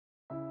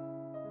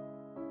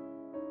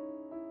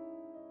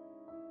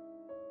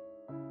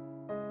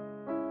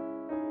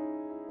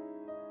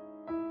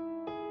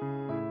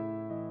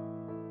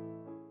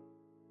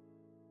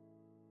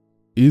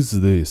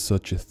Is there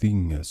such a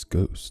thing as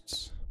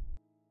ghosts?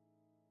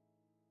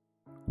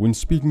 When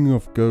speaking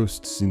of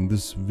ghosts in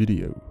this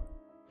video,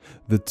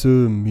 the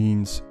term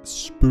means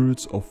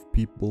spirits of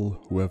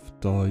people who have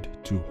died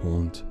to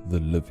haunt the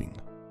living.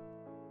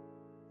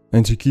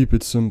 And to keep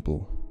it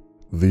simple,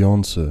 the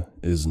answer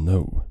is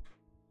no.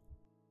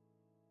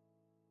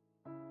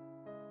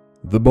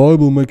 The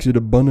Bible makes it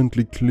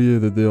abundantly clear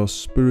that there are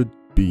spirit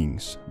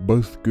beings,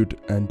 both good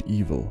and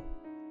evil.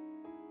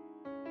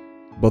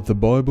 But the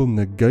Bible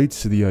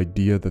negates the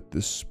idea that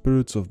the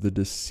spirits of the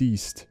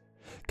deceased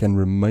can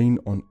remain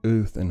on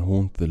earth and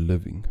haunt the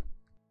living.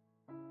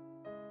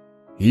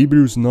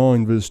 Hebrews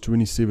 9 verse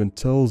 27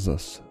 tells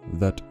us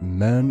that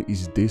man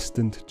is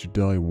destined to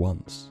die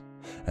once,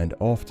 and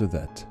after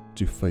that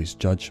to face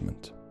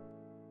judgment.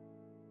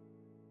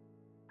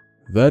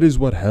 That is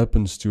what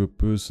happens to a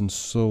person's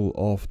soul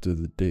after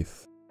the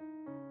death.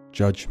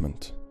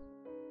 Judgment.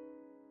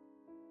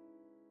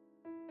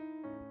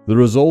 The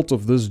result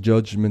of this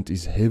judgment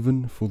is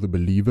heaven for the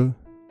believer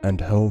and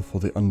hell for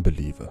the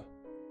unbeliever.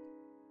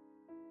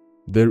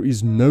 There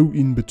is no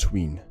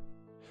in-between.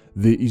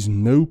 There is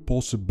no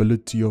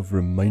possibility of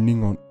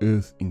remaining on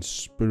earth in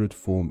spirit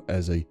form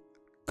as a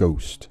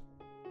ghost.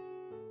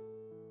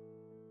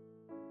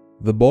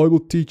 The Bible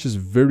teaches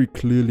very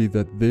clearly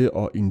that there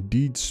are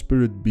indeed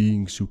spirit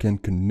beings who can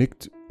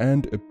connect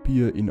and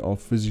appear in our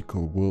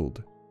physical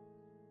world.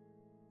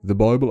 The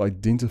Bible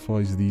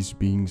identifies these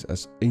beings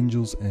as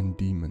angels and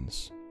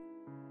demons.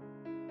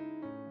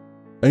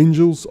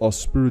 Angels are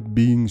spirit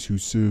beings who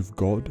serve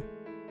God,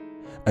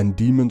 and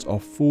demons are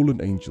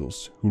fallen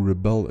angels who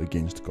rebel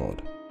against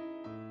God.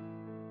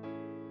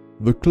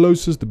 The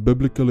closest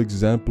biblical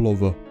example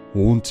of a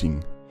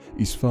haunting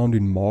is found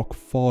in Mark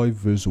 5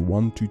 verse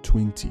 1 to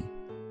 20.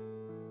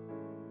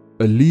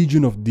 A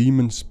legion of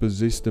demons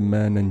possessed a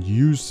man and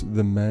used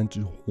the man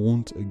to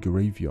haunt a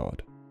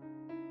graveyard.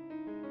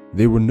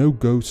 There were no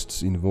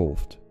ghosts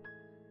involved.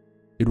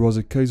 It was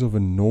a case of a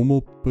normal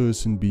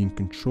person being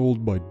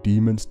controlled by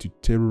demons to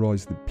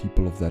terrorize the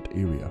people of that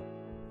area.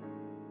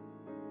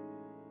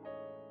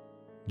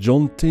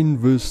 John 10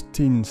 verse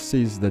 10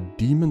 says that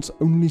demons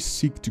only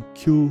seek to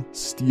kill,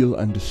 steal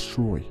and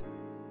destroy.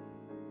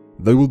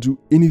 They will do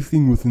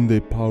anything within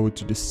their power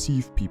to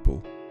deceive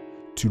people,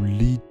 to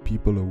lead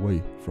people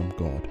away from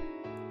God.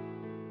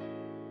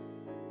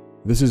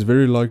 This is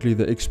very likely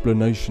the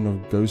explanation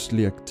of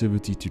ghostly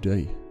activity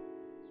today,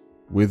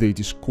 whether it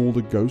is called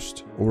a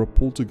ghost or a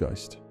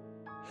poltergeist.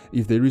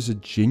 If there is a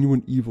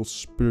genuine evil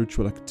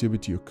spiritual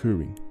activity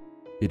occurring,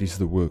 it is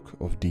the work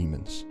of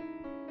demons.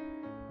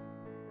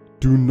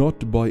 Do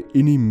not by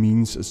any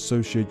means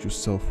associate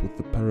yourself with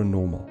the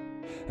paranormal,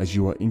 as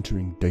you are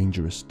entering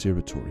dangerous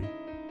territory.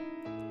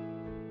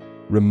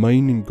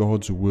 Remain in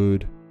God's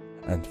word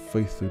and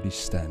faithfully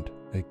stand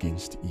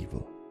against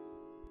evil.